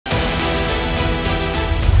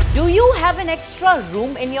Do you have an extra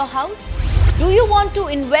room in your house? Do you want to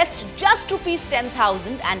invest just rupees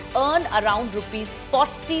 10,000 and earn around rupees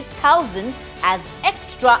 40,000 as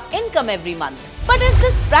extra income every month? But is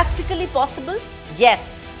this practically possible? Yes.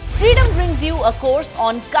 Freedom brings you a course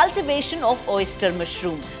on cultivation of oyster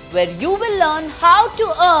mushroom, where you will learn how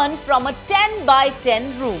to earn from a 10 by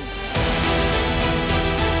 10 room.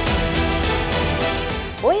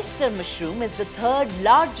 Oyster mushroom is the third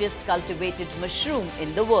largest cultivated mushroom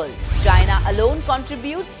in the world. China alone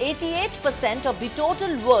contributes 88% of the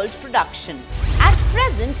total world production. At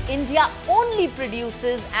present, India only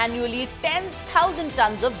produces annually 10,000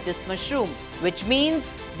 tons of this mushroom, which means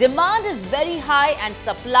demand is very high and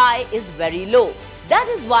supply is very low. That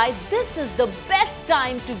is why this is the best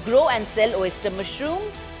time to grow and sell oyster mushroom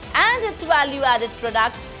and its value-added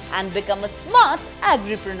products and become a smart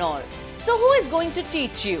agripreneur. So who is going to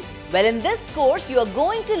teach you? Well, in this course, you are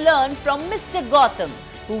going to learn from Mr. Gautam,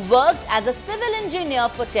 who worked as a civil engineer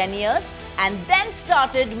for 10 years and then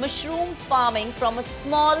started mushroom farming from a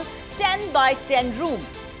small 10 by 10 room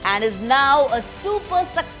and is now a super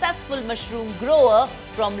successful mushroom grower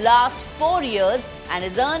from last 4 years and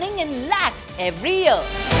is earning in lakhs every year.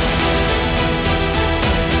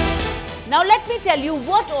 Now let me tell you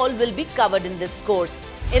what all will be covered in this course.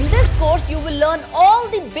 In this course, you will learn all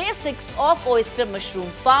the basics of oyster mushroom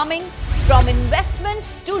farming, from investments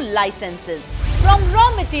to licenses, from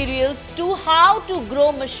raw materials to how to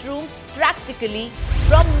grow mushrooms practically,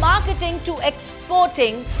 from marketing to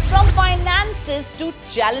exporting, from finances to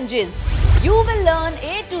challenges. You will learn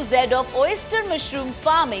A to Z of oyster mushroom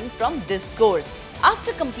farming from this course.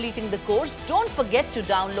 After completing the course, don't forget to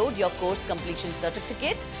download your course completion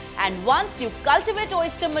certificate, and once you cultivate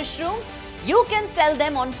oyster mushrooms, you can sell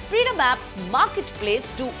them on Freedom App's marketplace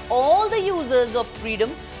to all the users of Freedom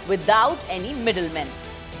without any middlemen.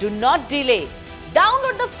 Do not delay.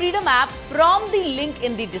 Download the Freedom app from the link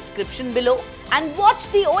in the description below and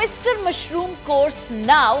watch the oyster mushroom course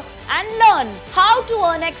now and learn how to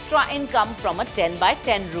earn extra income from a 10 by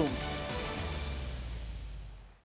 10 room.